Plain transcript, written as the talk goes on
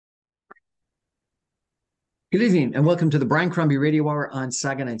Good evening and welcome to the Brian Crombie Radio Hour on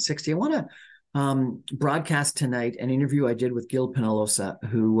Saga 960. I want to broadcast tonight an interview I did with Gil Penalosa,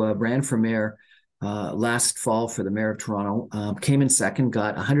 who ran for mayor last fall for the mayor of Toronto, came in second,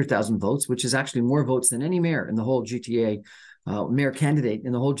 got 100,000 votes, which is actually more votes than any mayor in the whole GTA, mayor candidate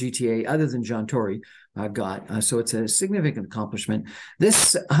in the whole GTA other than John Tory got. So it's a significant accomplishment.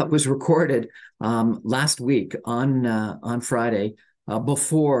 This was recorded last week on Friday.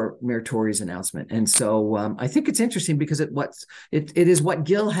 Before Mayor Tory's announcement. And so I think it's interesting because it is what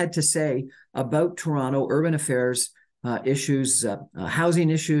Gil had to say about Toronto urban affairs issues, housing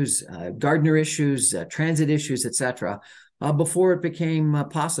issues, gardener issues, transit issues, etc., before it became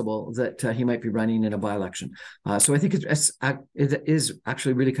possible that he might be running in a by-election. So I think it is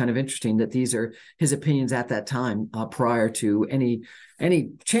actually really kind of interesting that these are his opinions at that time prior to any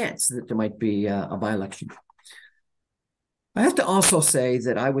chance that there might be a by-election. I have to also say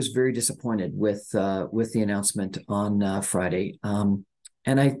that I was very disappointed with the announcement on Friday, and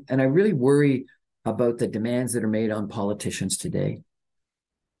I really worry about the demands that are made on politicians today.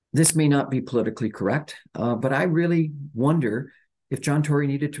 This may not be politically correct, but I really wonder if John Tory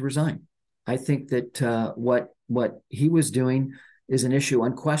needed to resign. I think that what he was doing is an issue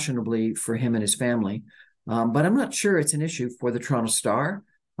unquestionably for him and his family, but I'm not sure it's an issue for the Toronto Star.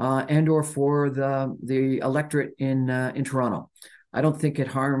 And or for the electorate in Toronto. I don't think it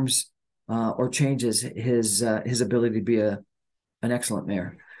harms or changes his ability to be an excellent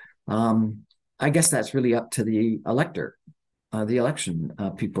mayor. I guess that's really up to the elector, the election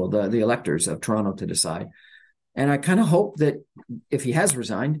people, the electors of Toronto to decide. And I kind of hope that if he has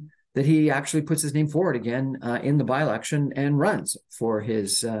resigned, that he actually puts his name forward again in the by-election and runs for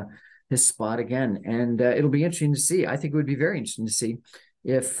his spot again. And it'll be interesting to see. I think it would be very interesting to see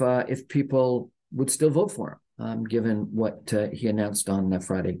if people would still vote for him, given what he announced on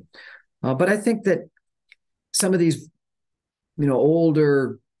Friday. But I think that some of these,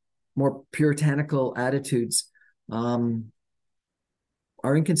 older, more puritanical attitudes are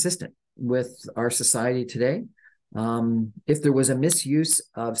inconsistent with our society today. If there was a misuse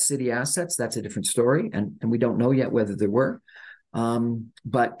of city assets, that's a different story, and we don't know yet whether there were.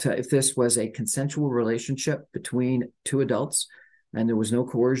 But if this was a consensual relationship between two adults, and there was no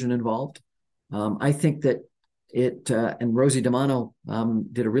coercion involved, I think that and Rosie DiMano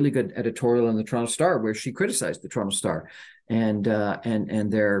did a really good editorial in the Toronto Star where she criticized the Toronto Star and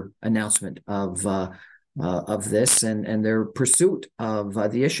their announcement of this and their pursuit of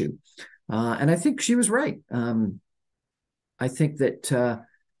the issue. And I think she was right. I think that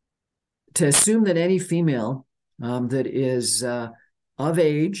to assume that any female that is of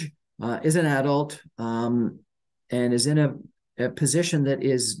age, is an adult, and is in a position that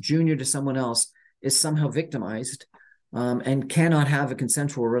is junior to someone else is somehow victimized and cannot have a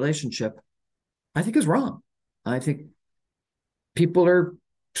consensual relationship, I think is wrong. I think people are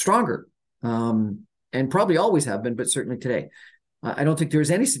stronger and probably always have been, but certainly today. I don't think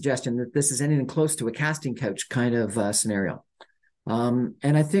there's any suggestion that this is anything close to a casting couch kind of scenario.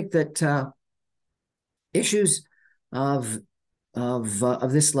 And I think that issues of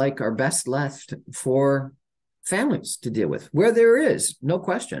this like are best left for families to deal with, where there is, no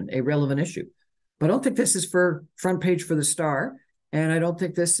question, a relevant issue. But I don't think this is for front page for the Star, and I don't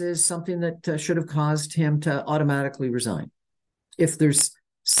think this is something that should have caused him to automatically resign. If there's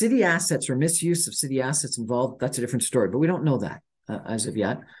city assets or misuse of city assets involved, that's a different story, but we don't know that as of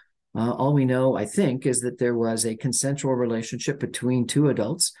yet. All we know, I think, is that there was a consensual relationship between two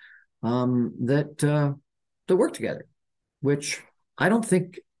adults that work together, which I don't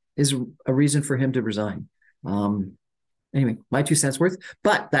think is a reason for him to resign. Anyway, my 2 cents worth.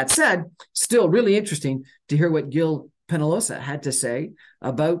 But that said, still really interesting to hear what Gil Penalosa had to say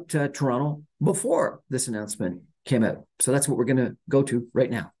about Toronto before this announcement came out. So that's what we're going to go to right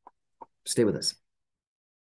now. Stay with us.